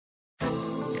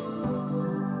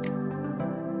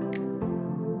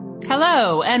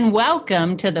Hello, and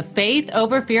welcome to the Faith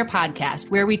Over Fear podcast,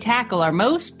 where we tackle our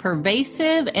most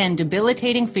pervasive and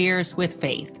debilitating fears with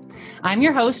faith. I'm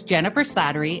your host, Jennifer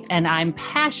Slattery, and I'm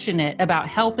passionate about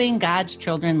helping God's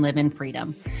children live in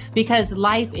freedom because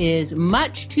life is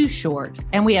much too short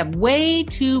and we have way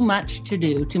too much to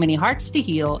do, too many hearts to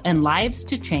heal and lives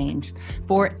to change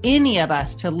for any of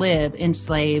us to live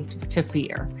enslaved to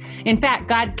fear. In fact,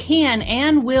 God can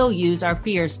and will use our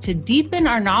fears to deepen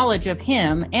our knowledge of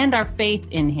Him and our faith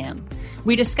in Him.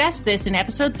 We discussed this in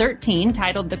episode 13,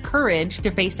 titled The Courage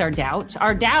to Face Our Doubts.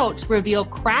 Our doubts reveal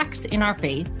cracks in our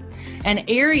faith and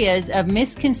areas of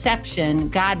misconception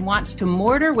God wants to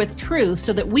mortar with truth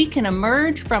so that we can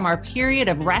emerge from our period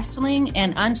of wrestling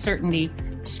and uncertainty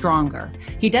stronger.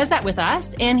 He does that with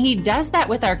us, and He does that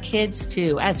with our kids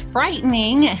too. As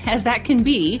frightening as that can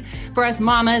be for us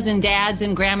mamas and dads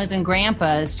and grandmas and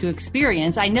grandpas to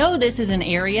experience, I know this is an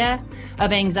area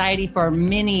of anxiety for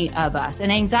many of us,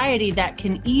 an anxiety that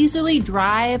can easily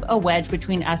drive a wedge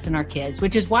between us and our kids,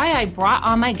 which is why I brought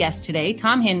on my guest today,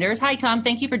 Tom Hinders. Hi, Tom.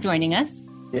 Thank you for joining us.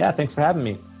 Yeah, thanks for having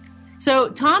me. So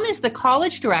Tom is the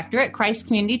college director at Christ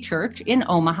Community Church in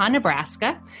Omaha,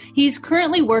 Nebraska. He's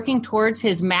currently working towards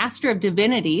his Master of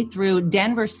Divinity through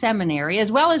Denver Seminary,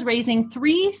 as well as raising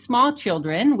 3 small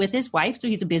children with his wife. So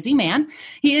he's a busy man.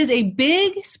 He is a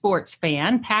big sports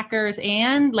fan, Packers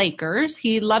and Lakers.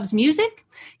 He loves music.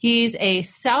 He's a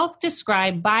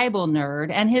self-described Bible nerd,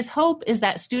 and his hope is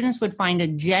that students would find a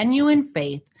genuine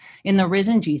faith in the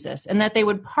risen Jesus and that they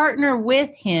would partner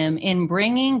with him in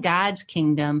bringing God's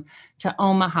kingdom to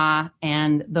Omaha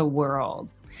and the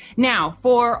world. Now,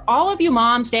 for all of you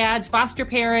moms, dads, foster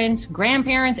parents,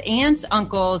 grandparents, aunts,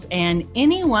 uncles, and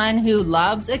anyone who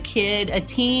loves a kid, a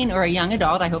teen, or a young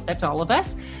adult, I hope that's all of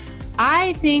us,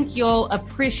 I think you'll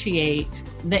appreciate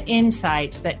the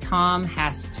insights that Tom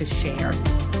has to share.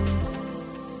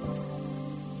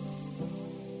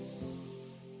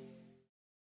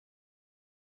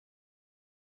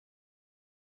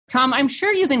 Tom, I'm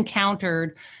sure you've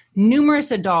encountered numerous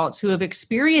adults who have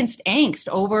experienced angst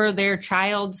over their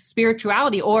child's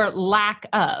spirituality or lack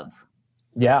of.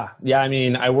 Yeah. I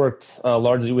mean, I worked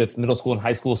largely with middle school and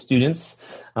high school students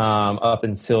up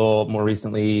until more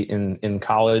recently in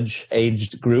college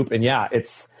aged group. And yeah,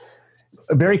 it's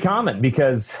very common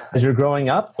because as you're growing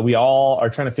up, we all are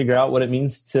trying to figure out what it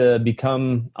means to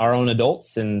become our own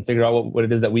adults and figure out what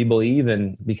it is that we believe.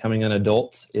 And becoming an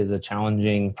adult is a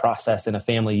challenging process in a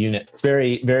family unit. It's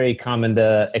very, very common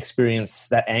to experience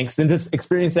that angst and just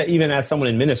experience that even as someone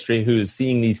in ministry who's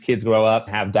seeing these kids grow up,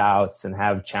 have doubts and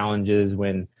have challenges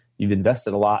when you've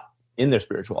invested a lot in their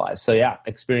spiritual lives. So yeah,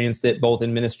 experienced it both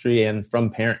in ministry and from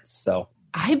parents. So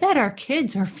I bet our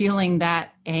kids are feeling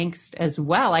that angst as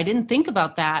well. I didn't think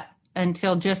about that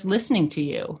until just listening to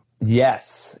you.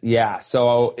 Yes. Yeah.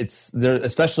 So it's there,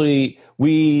 especially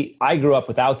I grew up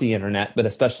without the internet, but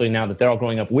especially now that they're all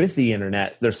growing up with the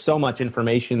internet, there's so much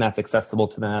information that's accessible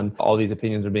to them. All these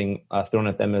opinions are being thrown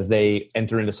at them as they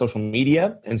enter into social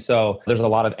media. And so there's a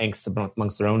lot of angst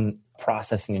amongst their own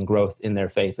processing and growth in their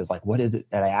faith is like, what is it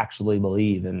that I actually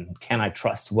believe? And can I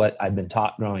trust what I've been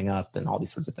taught growing up and all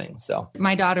these sorts of things? So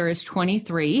my daughter is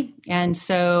 23. And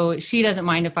so she doesn't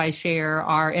mind if I share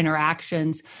our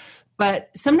interactions. But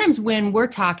sometimes when we're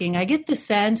talking, I get the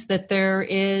sense that there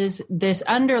is this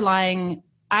underlying,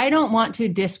 I don't want to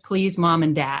displease mom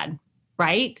and dad,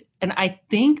 right? And I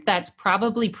think that's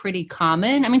probably pretty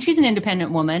common. I mean, she's an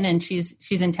independent woman and she's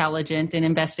intelligent and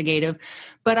investigative.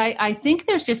 But I think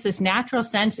there's just this natural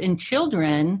sense in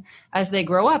children as they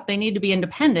grow up, they need to be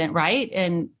independent, right?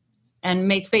 And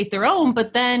make faith their own,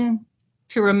 but then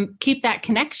to keep that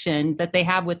connection that they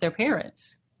have with their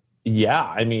parents. Yeah,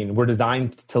 I mean, we're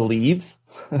designed to leave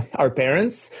our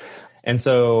parents. And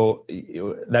so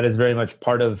that is very much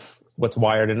part of what's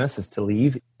wired in us is to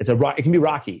leave. It can be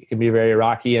rocky. It can be very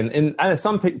rocky. And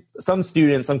some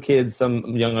students, some kids, some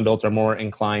young adults are more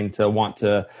inclined to want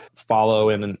to follow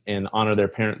and honor their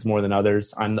parents more than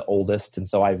others. I'm the oldest, and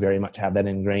so I very much have that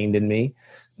ingrained in me.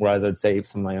 Whereas I'd say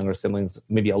some of my younger siblings,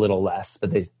 maybe a little less, but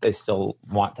they still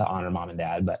want to honor mom and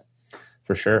dad. But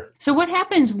for sure. So what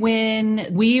happens when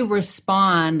we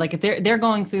respond, like if they're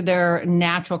going through their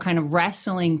natural kind of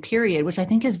wrestling period, which I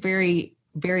think is very,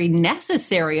 very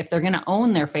necessary if they're going to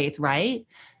own their faith, right?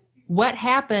 What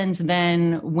happens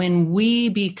then when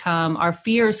our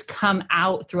fears come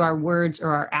out through our words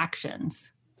or our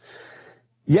actions?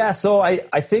 Yeah, so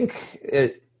I think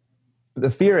the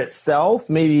fear itself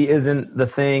maybe isn't the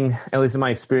thing, at least in my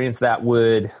experience, that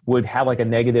would have like a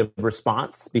negative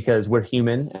response because we're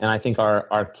human. And I think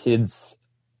our kids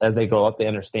as they grow up, they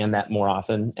understand that more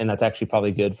often. And that's actually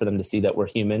probably good for them to see that we're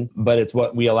human, but it's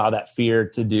what we allow that fear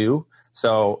to do.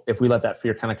 So if we let that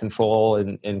fear kind of control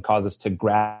and cause us to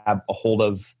grab a hold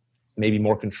of maybe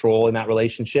more control in that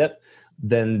relationship,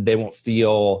 then they won't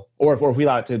feel, or if we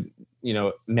allow it to,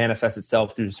 manifest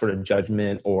itself through sort of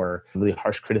judgment or really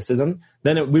harsh criticism,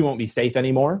 then we won't be safe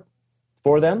anymore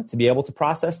for them to be able to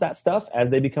process that stuff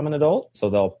as they become an adult. So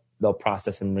they'll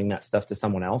process and bring that stuff to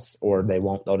someone else, or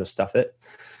they'll just stuff it.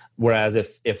 Whereas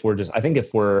if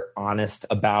we're honest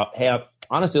about, hey,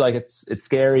 honestly, like it's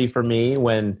scary for me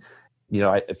when,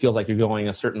 it feels like you're going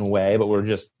a certain way, but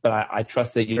I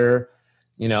trust that you're,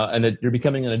 and that you're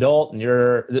becoming an adult and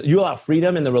you allow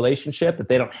freedom in the relationship, that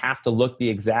they don't have to look the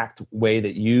exact way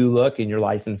that you look in your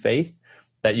life and faith,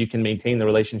 that you can maintain the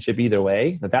relationship either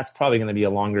way. That's probably going to be a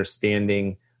longer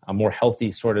standing, a more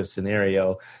healthy sort of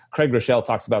scenario. Craig Groeschel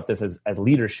talks about this as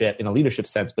leadership in a leadership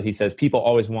sense, but he says people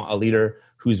always want a leader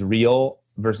who's real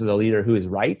versus a leader who is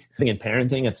right. I think in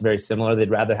parenting, it's very similar. They'd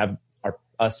rather have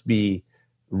us be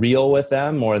real with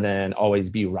them more than always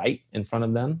be right in front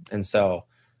of them. And so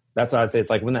that's what I'd say. It's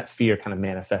like when that fear kind of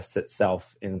manifests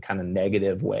itself in kind of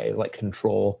negative ways, like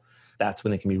control, that's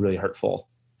when it can be really hurtful,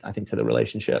 I think, to the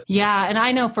relationship. Yeah. And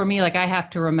I know for me, like I have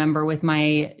to remember with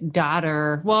my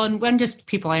daughter, well, and when just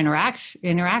people I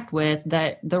interact with,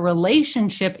 that the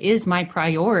relationship is my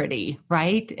priority,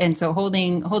 right? And so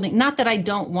holding, not that I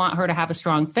don't want her to have a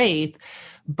strong faith,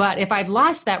 but if I've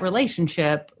lost that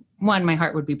relationship, one, my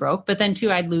heart would be broke, but then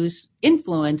two, I'd lose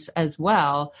influence as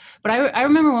well. But I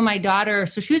remember when my daughter,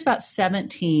 so she was about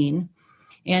 17,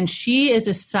 and she is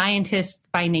a scientist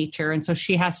by nature. And so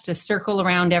she has to circle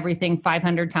around everything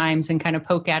 500 times and kind of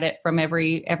poke at it from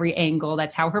every angle.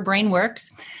 That's how her brain works.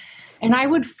 And I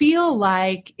would feel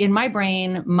like in my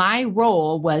brain, my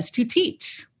role was to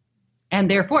teach. And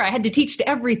therefore I had to teach to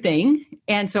everything.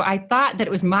 And so I thought that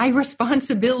it was my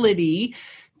responsibility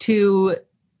to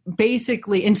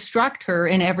basically instruct her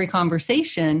in every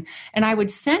conversation. And I would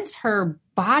sense her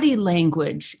body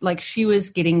language, like she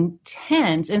was getting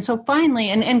tense. And so finally,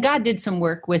 and God did some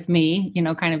work with me,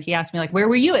 kind of, he asked me like, where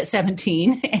were you at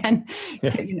 17? And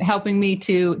helping me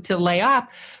to lay off.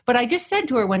 But I just said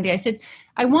to her one day, I said,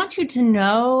 I want you to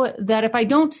know that if I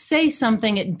don't say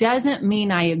something, it doesn't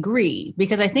mean I agree.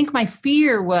 Because I think my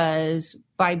fear was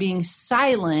by being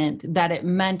silent that it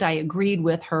meant I agreed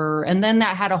with her. And then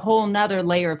that had a whole nother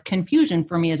layer of confusion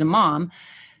for me as a mom.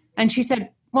 And she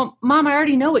said, well, Mom, I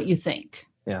already know what you think.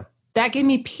 Yeah. That gave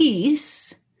me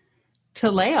peace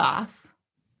to lay off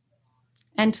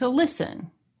and to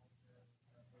listen.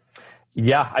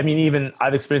 Yeah. I mean, even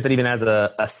I've experienced it even as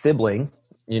a sibling,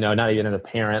 not even as a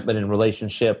parent, but in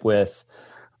relationship with,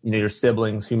 your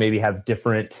siblings who maybe have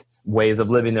different ways of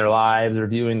living their lives or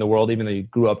viewing the world, even though you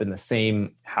grew up in the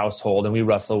same household. And we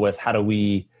wrestle with how do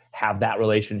we have that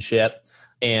relationship?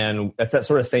 And that's that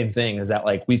sort of same thing, is that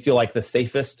like we feel like the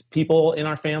safest people in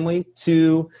our family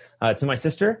to my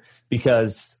sister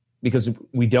because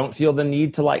we don't feel the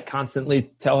need to like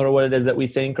constantly tell her what it is that we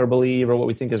think or believe or what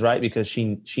we think is right, because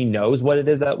she knows what it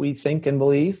is that we think and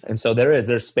believe. And so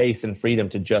there's space and freedom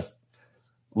to just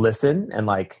listen and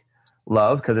like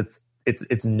love, because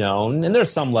it's known, and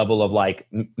there's some level of like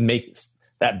make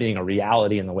that being a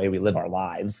reality in the way we live our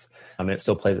lives. I mean, it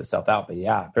still plays itself out, but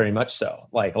yeah, very much so.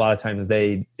 Like a lot of times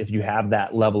if you have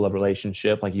that level of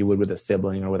relationship, like you would with a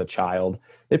sibling or with a child,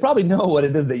 they probably know what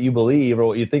it is that you believe or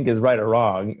what you think is right or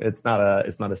wrong. It's not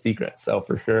a secret. So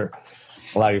for sure,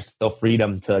 allow yourself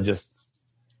freedom to just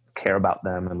care about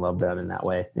them and love them in that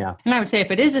way. Yeah. And I would say if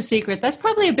it is a secret, that's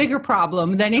probably a bigger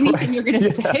problem than anything you're going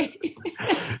to say.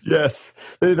 Yes.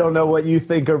 They don't know what you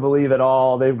think or believe at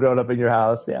all. They've grown up in your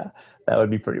house. Yeah. That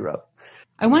would be pretty rough.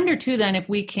 I wonder too, then, if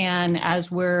we can,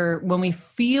 when we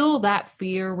feel that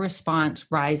fear response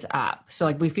rise up, so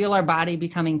like we feel our body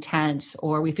becoming tense,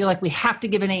 or we feel like we have to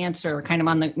give an answer kind of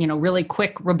on the, really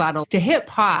quick rebuttal, to hit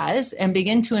pause and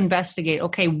begin to investigate,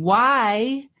 okay,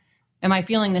 why am I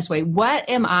feeling this way? What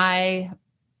am I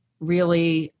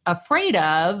really afraid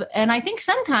of? And I think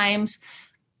sometimes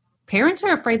parents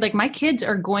are afraid, like my kids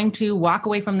are going to walk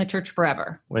away from the church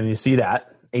forever. When you see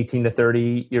that, 18 to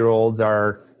 30-year-olds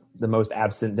are the most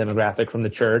absent demographic from the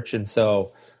church. And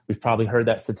so we've probably heard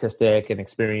that statistic and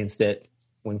experienced it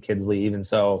when kids leave. And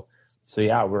so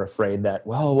yeah, we're afraid that,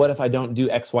 well, what if I don't do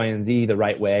X, Y, and Z the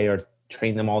right way, or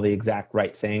train them all the exact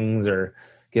right things, or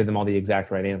give them all the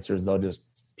exact right answers? They'll just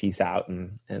peace out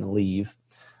and leave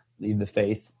the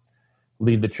faith,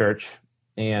 leave the church.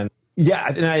 And yeah,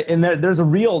 and there's a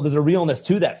realness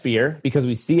to that fear, because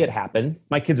we see it happen.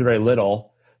 My kids are very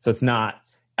little, so it's not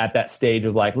at that stage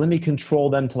of like, let me control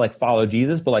them to like follow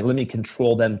Jesus, but like, let me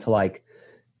control them to like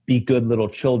be good little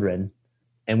children.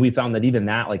 And we found that even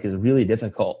that like is really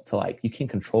difficult to like, you can't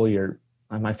control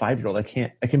my 5-year-old.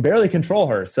 I can barely control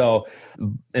her. So,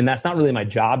 and that's not really my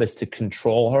job, is to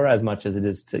control her as much as it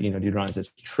is to, Deuteronomy says,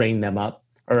 train them up,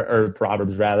 or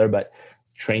Proverbs rather, but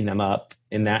train them up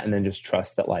in that, and then just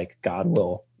trust that like God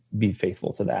will be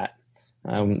faithful to that.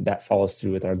 That follows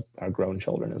through with our grown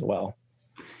children as well.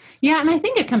 Yeah. And I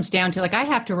think it comes down to like, I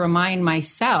have to remind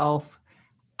myself,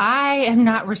 I am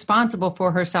not responsible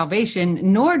for her salvation,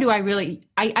 nor do I really,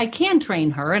 I can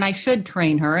train her, and I should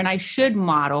train her, and I should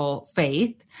model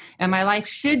faith, and my life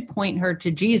should point her to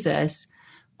Jesus.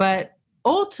 But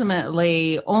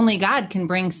ultimately, only God can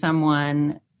bring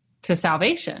someone to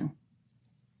salvation.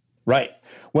 Right.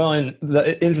 Well, and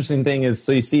the interesting thing is,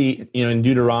 so you see, in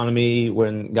Deuteronomy,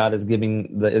 when God is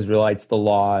giving the Israelites the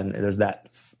law, and there's that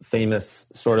famous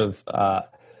sort of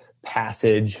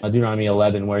passage, Deuteronomy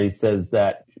 11, where he says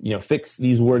that, fix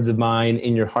these words of mine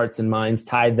in your hearts and minds,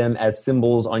 tie them as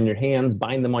symbols on your hands,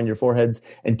 bind them on your foreheads,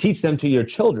 and teach them to your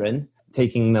children,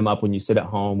 taking them up when you sit at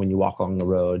home, when you walk along the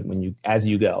road, as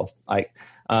you go. Like,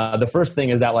 the first thing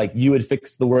is that like you would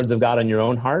fix the words of God on your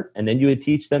own heart, and then you would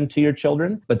teach them to your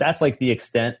children. But that's like the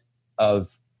extent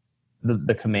of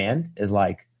the command, is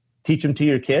like, teach them to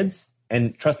your kids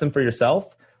and trust them for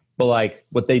yourself. But like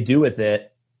what they do with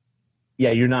it,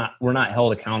 yeah, we're not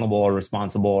held accountable or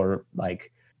responsible, or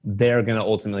like they're going to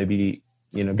ultimately be,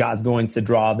 God's going to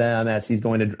draw them as he's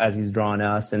drawn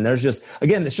us. And there's just,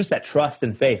 again, it's just that trust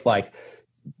and faith, like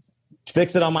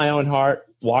fix it on my own heart,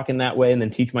 walk in that way, and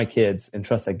then teach my kids, and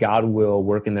trust that God will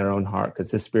work in their own heart, because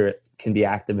his Spirit can be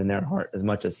active in their heart as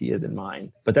much as he is in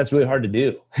mine. But that's really hard to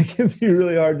do. It can be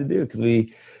really hard to do because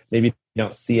we maybe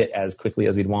don't see it as quickly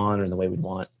as we'd want, or in the way we'd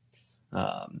want.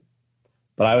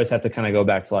 But I always have to kind of go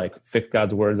back to like fix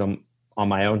God's words on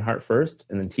my own heart first,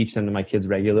 and then teach them to my kids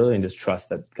regularly, and just trust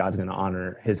that God's going to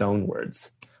honor his own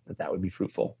words, that would be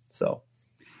fruitful. So.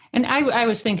 And I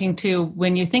was thinking too,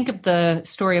 when you think of the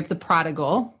story of the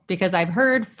prodigal, because I've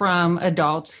heard from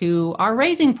adults who are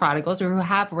raising prodigals, or who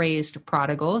have raised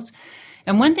prodigals.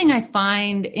 And one thing I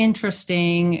find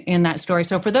interesting in that story,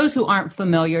 so for those who aren't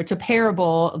familiar, it's a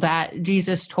parable that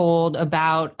Jesus told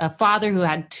about a father who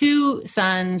had 2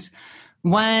 sons.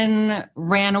 One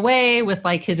ran away with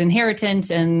like his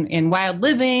inheritance and in wild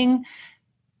living,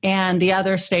 and the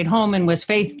other stayed home and was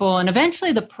faithful. And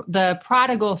eventually the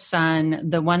prodigal son,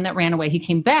 the one that ran away, he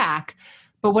came back.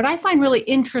 But what I find really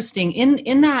interesting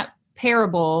in that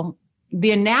parable,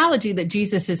 the analogy that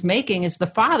Jesus is making is the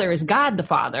father is God the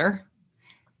Father,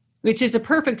 which is a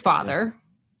perfect father.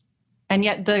 And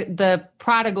yet the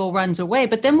prodigal runs away.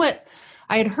 But then what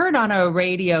I had heard on a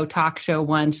radio talk show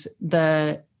once,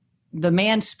 the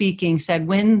man speaking said,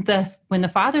 when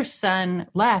the father's son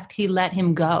left, he let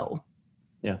him go.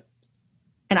 Yeah.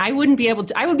 And I wouldn't be able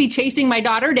to, I would be chasing my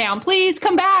daughter down. Please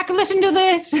come back, listen to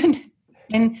this.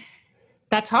 And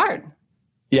that's hard.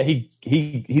 Yeah.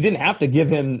 He didn't have to give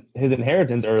him his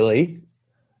inheritance early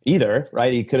either,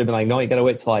 right? He could have been like, no, you got to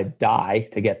wait till I die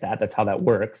to get that. That's how that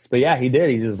works. But yeah, he did.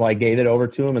 He just like gave it over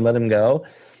to him and let him go.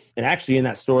 And actually in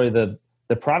that story, the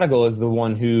prodigal is the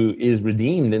one who is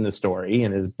redeemed in the story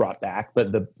and is brought back.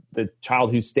 But the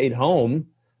child who stayed home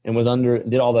and was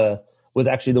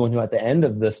actually the one who at the end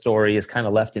of the story is kind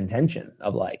of left in tension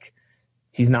of like,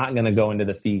 he's not going to go into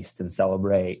the feast and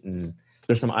celebrate. And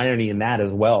there's some irony in that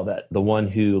as well, that the one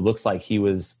who looks like he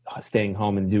was staying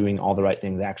home and doing all the right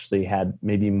things actually had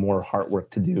maybe more heart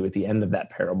work to do at the end of that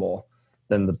parable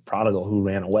than the prodigal who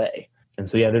ran away. And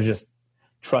so, yeah, there's just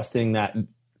trusting that,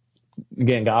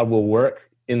 again, God will work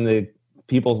in the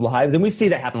people's lives. And we see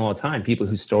that happen all the time. People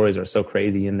whose stories are so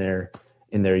crazy in their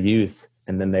youth,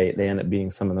 and then they end up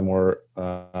being some of the more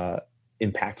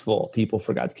impactful people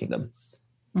for God's kingdom.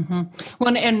 Mm-hmm.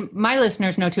 Well, and my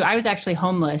listeners know too, I was actually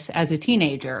homeless as a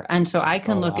teenager. And so I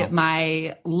can look at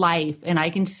my life and I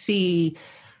can see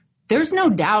there's no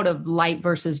doubt of light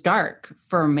versus dark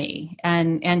for me.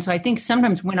 And so I think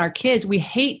sometimes when our kids, we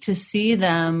hate to see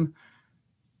them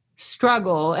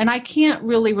struggle. And I can't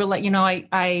really relate,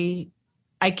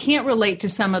 I can't relate to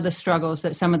some of the struggles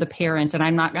that some of the parents, and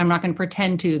I'm not going to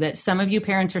pretend to, that some of you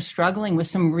parents are struggling with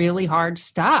some really hard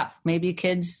stuff. Maybe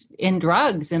kids in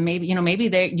drugs, and maybe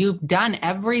you've done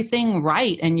everything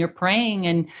right, and you're praying,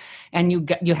 and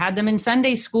you had them in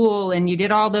Sunday school, and you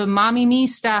did all the mommy me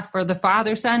stuff or the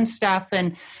father son stuff,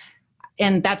 and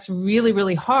that's really,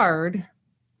 really hard.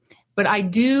 But I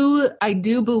do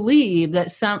believe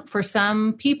that for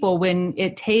some people, when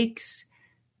it takes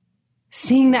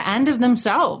seeing the end of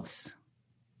themselves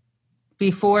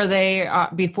before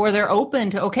they're open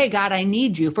to, okay, God, I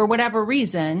need you for whatever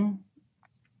reason.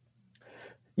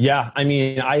 Yeah, I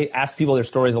mean, I ask people their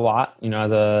stories a lot,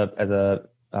 as a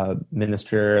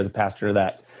minister, as a pastor,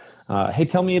 that, hey,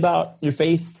 tell me about your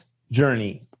faith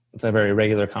journey. It's a very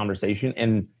regular conversation.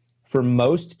 And for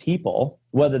most people,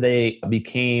 whether they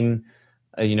became,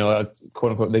 a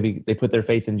quote unquote, they put their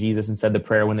faith in Jesus and said the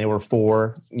prayer when they were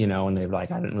 4, and they were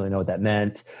like, I didn't really know what that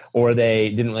meant, or they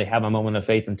didn't really have a moment of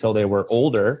faith until they were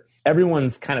older.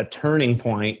 Everyone's kind of turning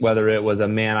point, whether it was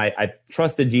I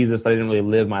trusted Jesus, but I didn't really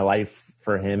live my life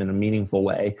for him in a meaningful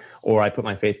way, or I put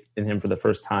my faith in him for the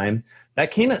first time, that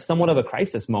came at somewhat of a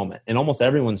crisis moment in almost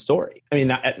everyone's story. I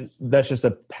mean, that's just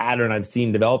a pattern I've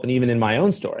seen develop. And even in my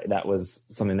own story, that was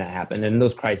something that happened. And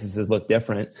those crises look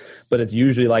different, but it's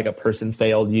usually like a person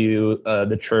failed you,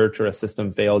 the church or a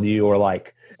system failed you,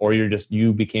 or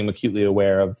you became acutely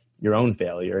aware of your own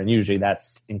failure. And usually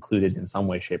that's included in some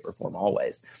way, shape, or form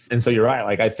always. And so you're right.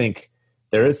 Like, I think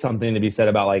there is something to be said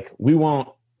about, like, we won't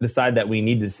decide that we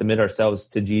need to submit ourselves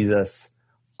to Jesus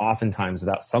oftentimes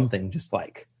without something just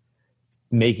like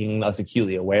making us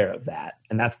acutely aware of that.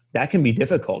 And that can be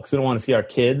difficult because we don't want to see our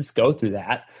kids go through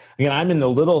that. Again, I'm in the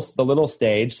little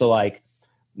stage. So like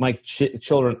my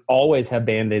children always have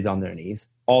Band-Aids on their knees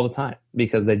all the time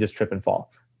because they just trip and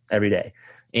fall every day.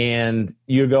 And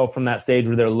you go from that stage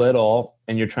where they're little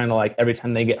and you're trying to, like, every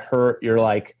time they get hurt, you're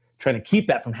like trying to keep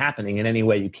that from happening in any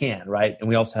way you can. Right. And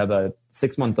we also have a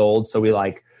 6-month-old. So we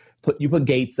put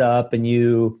gates up and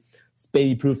you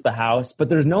baby proof the house, but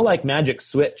there's no like magic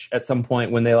switch at some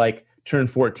point when they like turn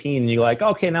 14 and you're like,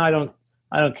 okay, now I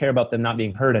don't care about them not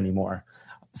being hurt anymore.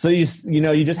 So you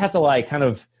just have to like kind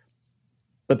of,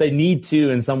 but they need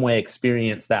to in some way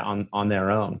experience that on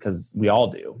their own, because we all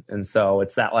do. And so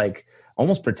it's that like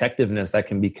almost protectiveness that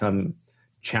can become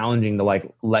challenging to like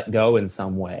let go in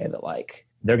some way, that like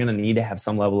they're going to need to have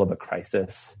some level of a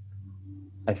crisis,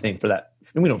 I think, for that.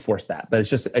 And we don't force that, but it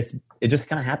just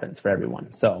kind of happens for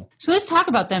everyone. So let's talk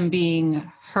about them being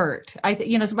hurt.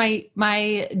 So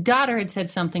my daughter had said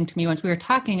something to me once. We were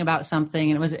talking about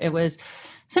something, and it was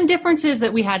some differences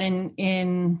that we had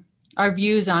in our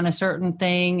views on a certain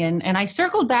thing. And I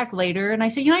circled back later and I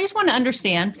said, I just want to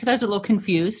understand, because I was a little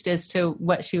confused as to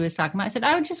what she was talking about. I said,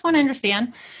 I would just want to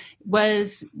understand,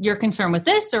 was your concern with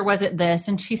this or was it this?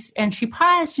 And she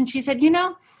paused and she said,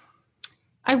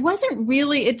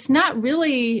 it's not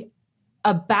really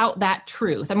about that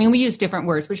truth. I mean, we use different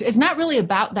words, but it's not really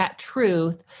about that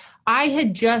truth. I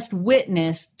had just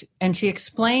witnessed, and she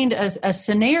explained as a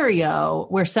scenario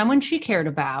where someone she cared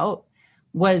about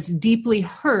was deeply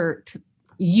hurt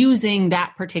using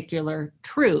that particular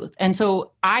truth. And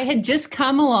so I had just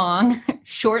come along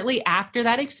shortly after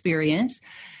that experience,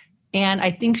 and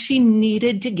I think she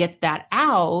needed to get that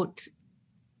out.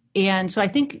 And so I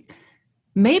think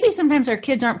maybe sometimes our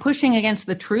kids aren't pushing against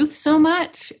the truth so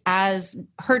much as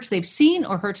hurts they've seen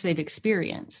or hurts they've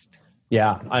experienced.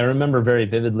 Yeah, I remember very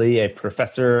vividly a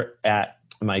professor at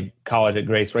my college at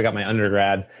Grace, where I got my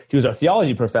undergrad. He was our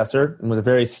theology professor and was a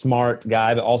very smart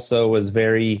guy, but also was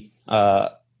very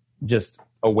just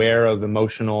aware of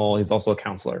emotional. He's also a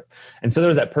counselor. And so there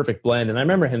was that perfect blend. And I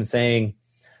remember him saying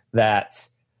that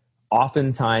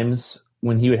oftentimes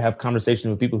when he would have conversations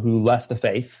with people who left the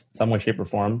faith in some way, shape, or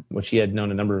form, which he had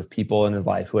known a number of people in his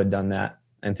life who had done that,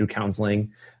 and through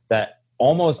counseling, that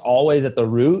almost always at the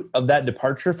root of that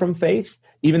departure from faith,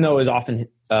 even though it was often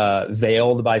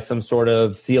veiled by some sort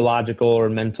of theological or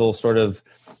mental sort of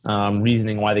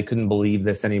reasoning why they couldn't believe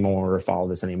this anymore or follow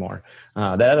this anymore,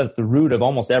 that at the root of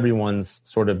almost everyone's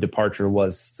sort of departure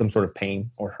was some sort of pain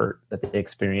or hurt that they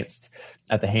experienced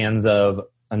at the hands of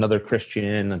another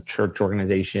Christian, a church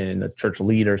organization, a church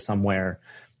leader somewhere,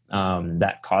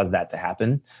 that caused that to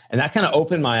happen. And that kind of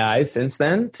opened my eyes since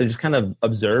then to just kind of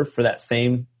observe for that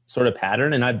same sort of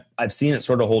pattern. And I've seen it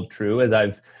sort of hold true as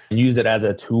I've used it as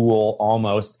a tool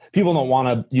almost. People don't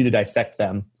want you to dissect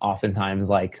them oftentimes,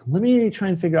 like, let me try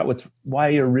and figure out why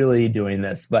you're really doing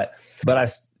this. But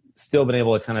I've still been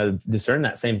able to kind of discern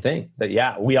that same thing, that,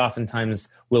 yeah, we oftentimes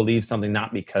will leave something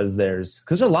not because there's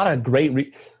a lot of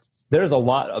great there's a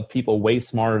lot of people way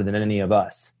smarter than any of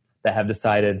us that have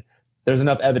decided there's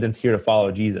enough evidence here to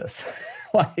follow Jesus.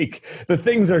 Like, the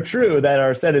things are true that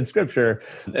are said in Scripture.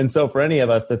 And so for any of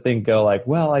us to go like,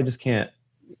 well, I just can't,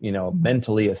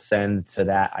 mentally ascend to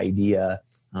that idea.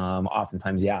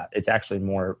 Oftentimes, yeah, it's actually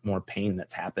more pain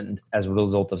that's happened as a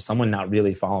result of someone not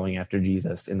really following after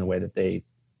Jesus in the way that they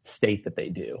state that they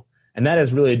do. And that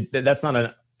is really,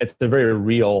 it's a very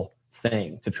real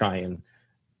thing to try and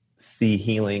see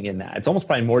healing in that. It's almost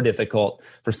probably more difficult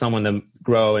for someone to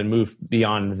grow and move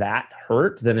beyond that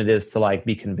hurt than it is to like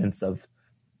be convinced of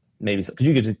maybe, because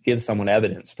you could just give someone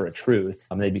evidence for a truth,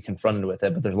 they'd be confronted with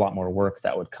it, but there's a lot more work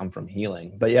that would come from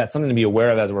healing. But yeah, it's something to be aware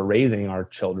of as we're raising our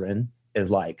children, is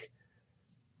like,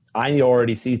 I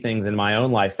already see things in my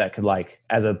own life that could, like,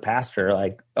 as a pastor,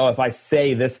 like, oh, if I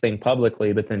say this thing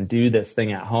publicly, but then do this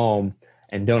thing at home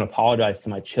and don't apologize to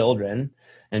my children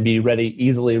and be ready,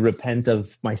 easily repent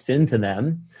of my sin to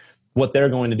them, what they're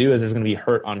going to do is there's going to be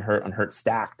hurt on hurt on hurt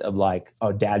stacked of like,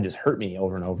 oh, dad just hurt me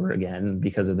over and over again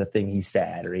because of the thing he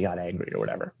said, or he got angry or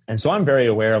whatever. And so I'm very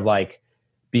aware of like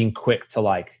being quick to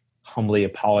like humbly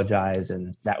apologize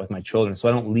and that with my children. So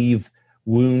I don't leave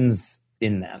wounds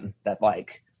in them that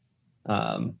like,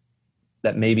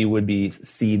 that maybe would be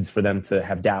seeds for them to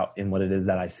have doubt in what it is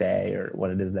that I say or what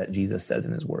it is that Jesus says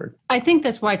in his word. I think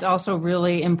that's why it's also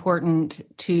really important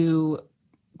to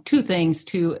two things: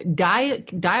 to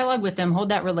dialogue with them, hold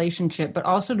that relationship, but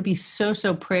also to be so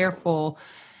prayerful.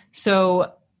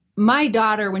 So my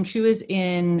daughter, when she was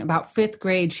in about 5th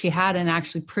grade, she had an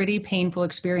actually pretty painful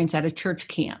experience at a church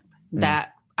camp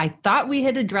that I thought we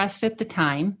had addressed at the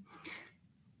time,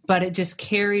 but it just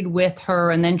carried with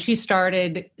her. And then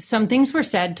some things were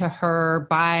said to her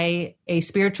by a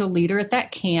spiritual leader at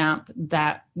that camp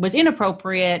that was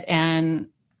inappropriate and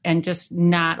just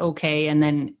not okay. And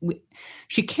then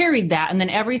she carried that, and then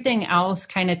everything else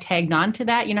kind of tagged on to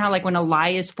that. You know how like when a lie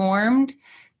is formed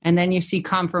and then you see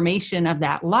confirmation of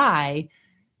that lie.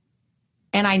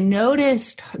 And I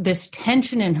noticed this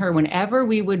tension in her whenever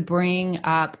we would bring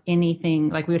up anything,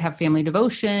 like we would have family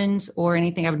devotions or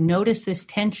anything, I would notice this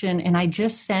tension. And I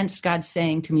just sensed God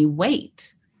saying to me,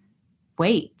 wait.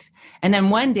 And then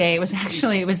one day, it was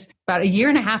about 1.5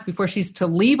 years before she's to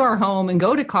leave our home and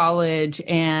go to college.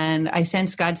 And I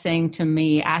sensed God saying to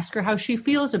me, ask her how she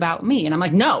feels about me. And I'm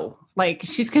like, no, like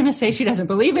she's going to say she doesn't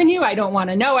believe in you. I don't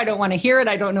want to know. I don't want to hear it.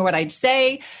 I don't know what I'd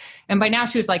say. And by now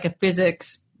she was like a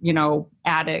physics,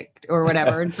 addict or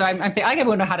whatever. And so I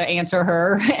wouldn't know how to answer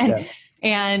her.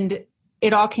 And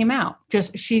it all came out.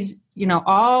 Just she's,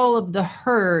 all of the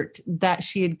hurt that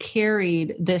she had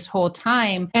carried this whole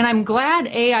time. And I'm glad,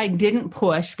 I didn't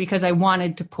push because I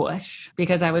wanted to push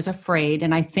because I was afraid.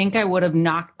 And I think I would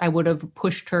have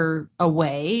pushed her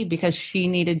away because she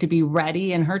needed to be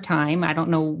ready in her time. I don't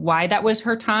know why that was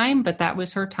her time, but that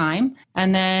was her time.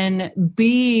 And then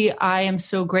B, I am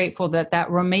so grateful that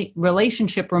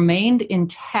relationship remained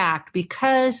intact,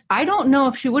 because I don't know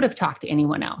if she would have talked to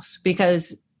anyone else,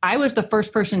 because I was the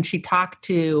first person she talked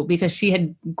to, because she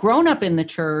had grown up in the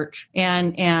church,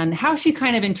 and how she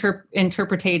kind of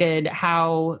interpreted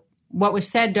what was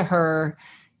said to her.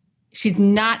 She's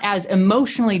not as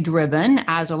emotionally driven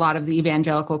as a lot of the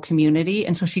evangelical community.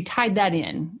 And so she tied that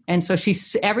in. And so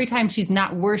every time she's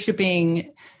not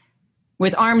worshiping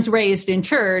with arms raised in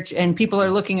church and people are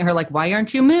looking at her like, why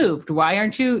aren't you moved? Why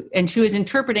aren't you? And she was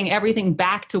interpreting everything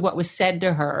back to what was said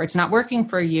to her. It's not working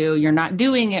for you. You're not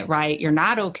doing it right. You're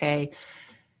not okay.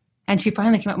 And she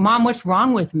finally came up, Mom, what's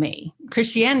wrong with me?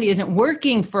 Christianity isn't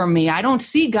working for me. I don't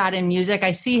see God in music.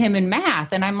 I see him in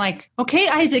math. And I'm like, okay,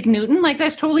 Isaac Newton, like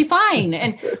that's totally fine.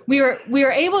 And we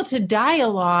were able to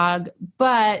dialogue,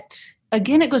 but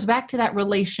again, it goes back to that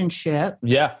relationship.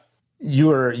 Yeah.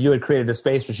 You had created a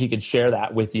space where she could share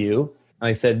that with you.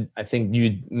 And I think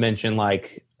you mentioned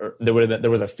like there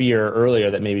was a fear earlier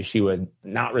that maybe she would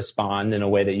not respond in a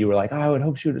way that you were like, oh, I would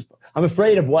hope she would respond. I'm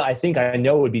afraid of what I think I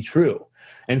know would be true.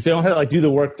 And so you don't have to like do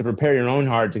the work to prepare your own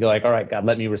heart to go like, all right, God,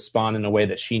 let me respond in a way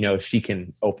that she knows she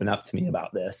can open up to me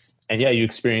about this. And yeah, you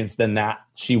experienced then that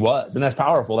she was, and that's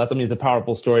powerful. It's a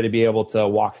powerful story to be able to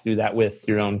walk through that with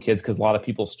your own kids, because a lot of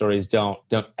people's stories don't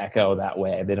echo that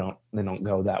way. They don't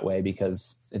go that way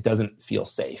because it doesn't feel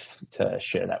safe to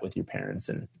share that with your parents,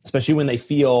 and especially when they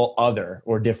feel other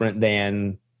or different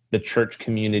than the church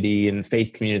community and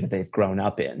faith community that they've grown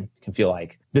up in. It can feel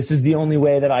like this is the only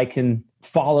way that I can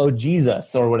follow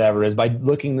Jesus or whatever, is by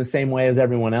looking the same way as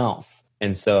everyone else.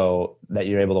 And so that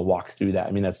you're able to walk through that.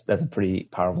 I mean, that's a pretty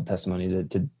powerful testimony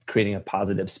to creating a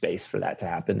positive space for that to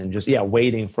happen, and just,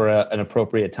 waiting for an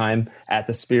appropriate time at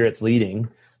the Spirit's leading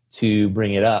to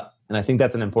bring it up. And I think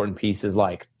that's an important piece, is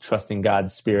like trusting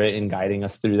God's Spirit in guiding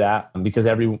us through that, because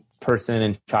every person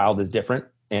and child is different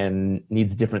and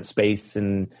needs different space.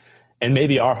 And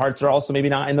maybe our hearts are also maybe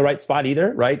not in the right spot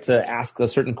either, right? To ask a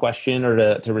certain question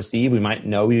or to receive. We might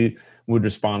know we would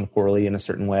respond poorly in a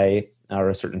certain way or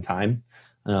a certain time.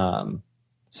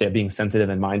 So being sensitive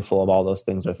and mindful of all those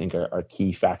things, I think are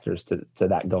key factors to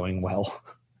that going well.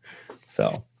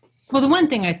 So. Well, the one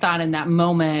thing I thought in that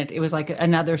moment, it was like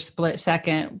another split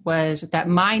second, was that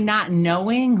my not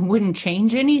knowing wouldn't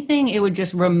change anything. It would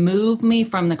just remove me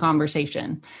from the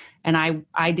conversation. And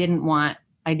I didn't want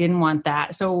I didn't want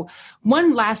that. So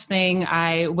one last thing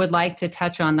I would like to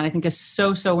touch on that I think is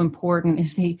so, so important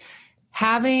is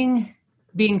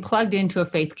being plugged into a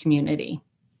faith community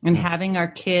and having our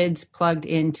kids plugged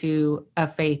into a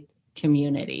faith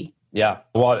community. Yeah.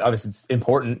 Well, obviously it's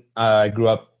important. I grew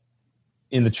up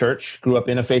in the church, grew up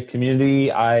in a faith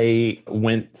community. I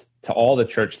went to all the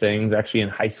church things. Actually in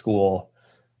high school,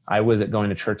 I was going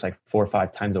to church like 4 or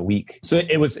 5 times a week. So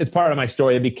it's part of my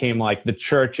story. It became like the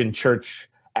church and church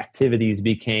activities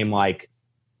became like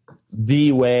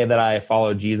the way that I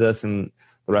followed Jesus, and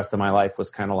the rest of my life was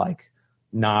kind of like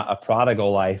not a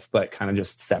prodigal life, but kind of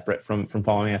just separate from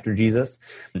following after Jesus.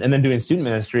 And then doing student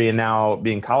ministry and now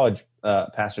being college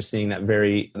pastor, seeing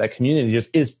that community just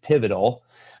is pivotal,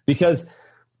 because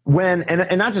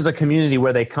and not just a community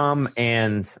where they come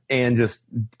and just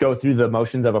go through the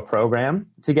motions of a program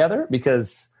together,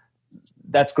 because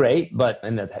that's great,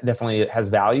 and that definitely has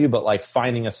value. But like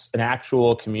finding an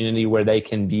actual community where they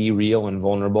can be real and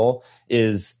vulnerable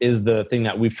is the thing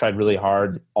that we've tried really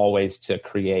hard always to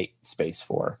create space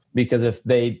for. Because if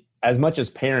they, as much as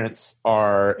parents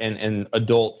are and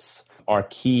adults are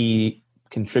key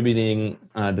contributing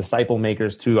disciple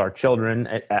makers to our children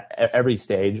at every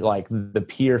stage, like the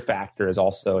peer factor is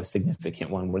also a significant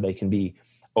one, where they can be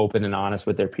open and honest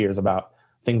with their peers about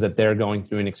things that they're going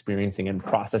through and experiencing and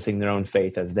processing their own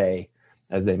faith as they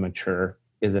mature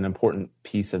is an important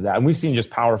piece of that. And we've seen just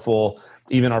powerful,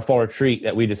 even our fall retreat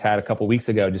that we just had a couple of weeks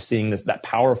ago, just seeing that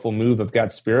powerful move of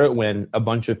God's Spirit when a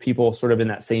bunch of people sort of in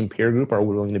that same peer group are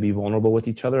willing to be vulnerable with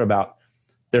each other about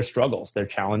their struggles, their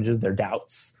challenges, their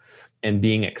doubts, and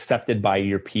being accepted by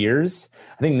your peers.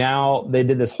 I think now they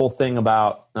did this whole thing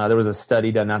about, there was a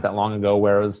study done not that long ago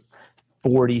where it was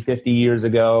 40, 50 years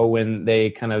ago when they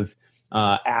kind of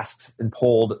asked and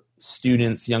polled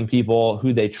students, young people,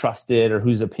 who they trusted or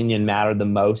whose opinion mattered the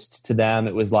most to them.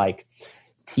 It was like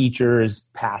teachers,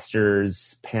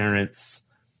 pastors, parents,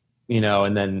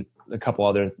 and then a couple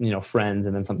other, friends,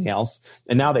 and then something else.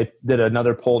 And now they did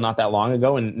another poll not that long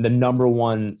ago, and the number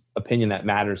one opinion that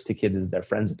matters to kids is their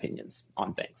friends' opinions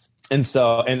on things. And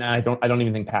so, and I don't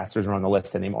even think pastors are on the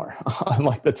list anymore on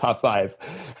like the top 5.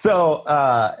 So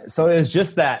it's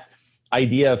just that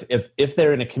idea of if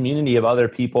they're in a community of other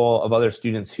people, of other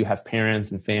students who have parents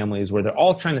and families where they're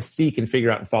all trying to seek and figure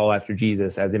out and follow after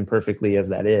Jesus, as imperfectly as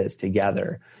that is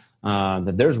together,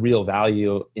 that there's real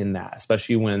value in that,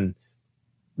 especially when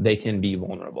they can be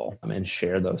vulnerable and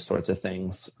share those sorts of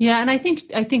things. Yeah. And I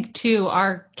think too,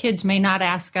 our kids may not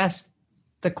ask us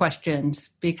the questions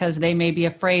because they may be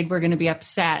afraid we're going to be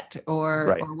upset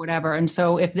or whatever. And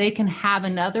so if they can have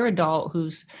another adult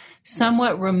who's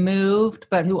somewhat removed,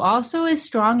 but who also is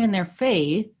strong in their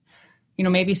faith,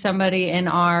 maybe somebody in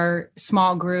our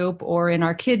small group or in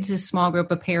our kids' small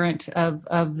group, a parent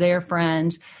of their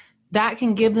friends, that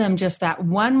can give them just that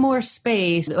one more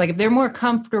space. Like if they're more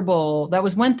comfortable, that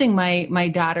was one thing my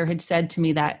daughter had said to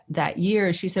me that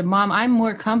year. She said, "Mom, I'm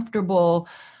more comfortable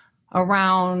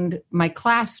around my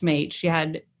classmates." She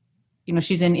had,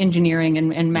 she's in engineering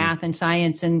and math and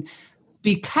science. And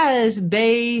because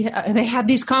they had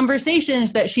these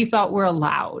conversations that she felt were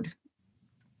allowed.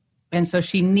 And so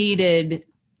she needed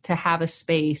to have a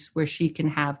space where she can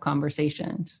have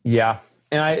conversations. Yeah.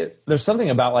 And there's something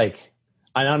about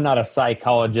I'm not a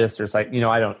psychologist or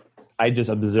I just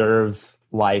observe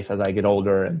life as I get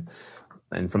older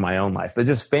and from my own life, but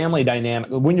just family dynamic,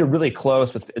 when you're really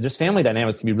close with just family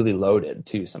dynamics can be really loaded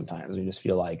too. Sometimes you just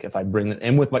feel like if I bring it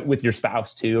and with your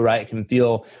spouse too, right? It can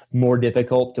feel more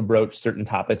difficult to broach certain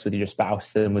topics with your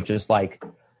spouse than with just like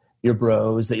your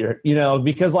bros that you're,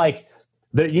 because that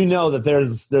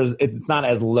that it's not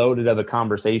as loaded of a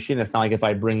conversation. It's not like if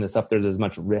I bring this up, there's as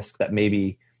much risk that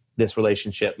maybe this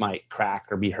relationship might crack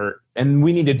or be hurt. And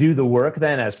we need to do the work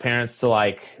then as parents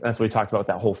to that's what we talked about,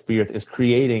 that whole fear is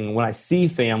creating. When I see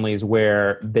families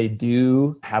where they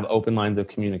do have open lines of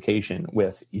communication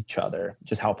with each other,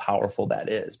 just how powerful that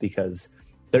is, because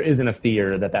there isn't a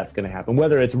fear that that's going to happen,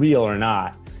 whether it's real or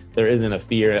not. There isn't a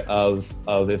fear of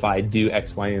if I do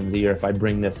X, Y, and Z, or if I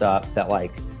bring this up, that my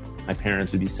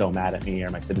parents would be so mad at me or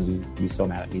my siblings would be so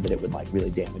mad at me that it would really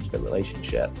damage the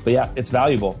relationship. But yeah, it's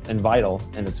valuable and vital,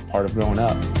 and it's part of growing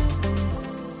up.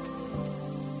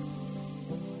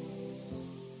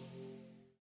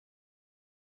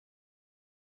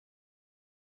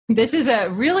 This is a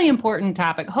really important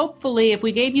topic. Hopefully, if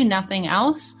we gave you nothing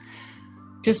else,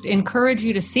 just encourage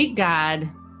you to seek God,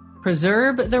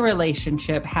 preserve the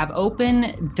relationship, have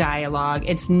open dialogue.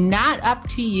 It's not up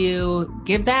to you.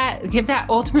 Give that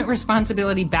ultimate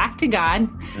responsibility back to God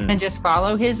and just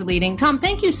follow his leading. Tom,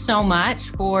 thank you so much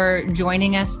for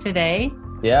joining us today.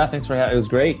 Yeah, thanks for having me. It was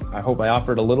great. I hope I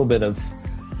offered a little bit of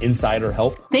insight or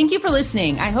help. Thank you for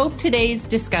listening. I hope today's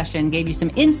discussion gave you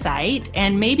some insight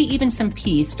and maybe even some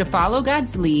peace to follow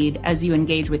God's lead as you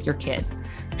engage with your kid,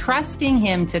 trusting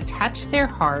Him to touch their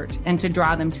heart and to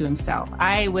draw them to Himself.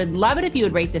 I would love it if you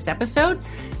would rate this episode.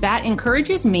 That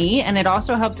encourages me, and it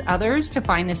also helps others to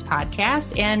find this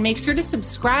podcast. And make sure to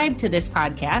subscribe to this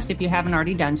podcast if you haven't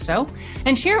already done so,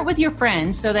 and share it with your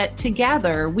friends so that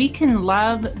together we can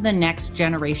love the next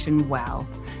generation well.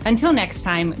 Until next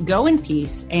time, go in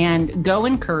peace and go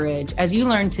in courage as you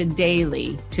learn to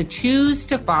daily to choose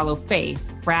to follow faith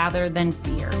rather than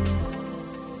fear.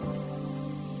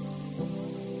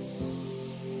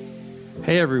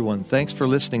 Hey everyone, thanks for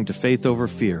listening to Faith Over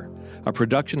Fear, a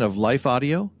production of Life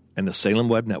Audio and the Salem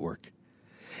Web Network.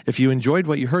 If you enjoyed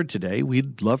what you heard today,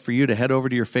 we'd love for you to head over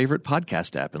to your favorite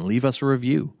podcast app and leave us a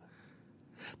review.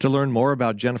 To learn more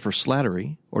about Jennifer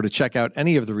Slattery, or to check out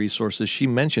any of the resources she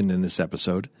mentioned in this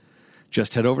episode,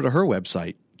 just head over to her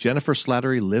website,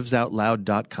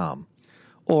 jenniferslatterylivesoutloud.com,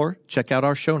 or check out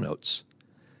our show notes.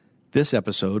 This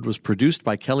episode was produced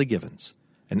by Kelly Givens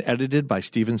and edited by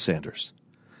Stephen Sanders.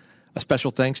 A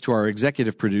special thanks to our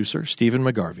executive producer, Stephen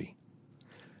McGarvey.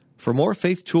 For more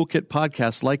Faith Toolkit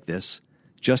podcasts like this,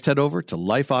 just head over to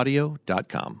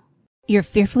lifeaudio.com. You're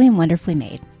fearfully and wonderfully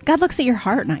made. God looks at your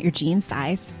heart, not your jean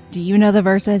size. Do you know the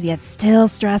verses, yet still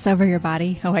stress over your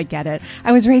body? Oh, I get it.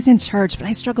 I was raised in church, but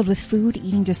I struggled with food,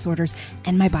 eating disorders,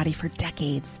 and my body for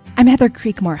decades. I'm Heather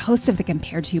Creekmore, host of the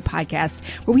Compared to You podcast,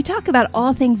 where we talk about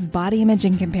all things body image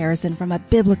and comparison from a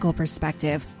biblical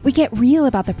perspective. We get real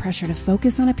about the pressure to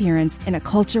focus on appearance in a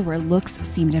culture where looks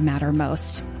seem to matter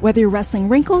most. Whether you're wrestling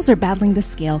wrinkles or battling the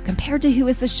scale, Compared to You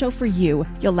is the show for you.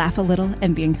 You'll laugh a little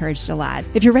and be encouraged a lot.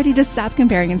 If you're ready to stop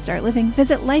comparing and start living,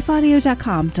 visit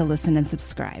lifeaudio.com to listen and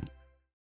subscribe.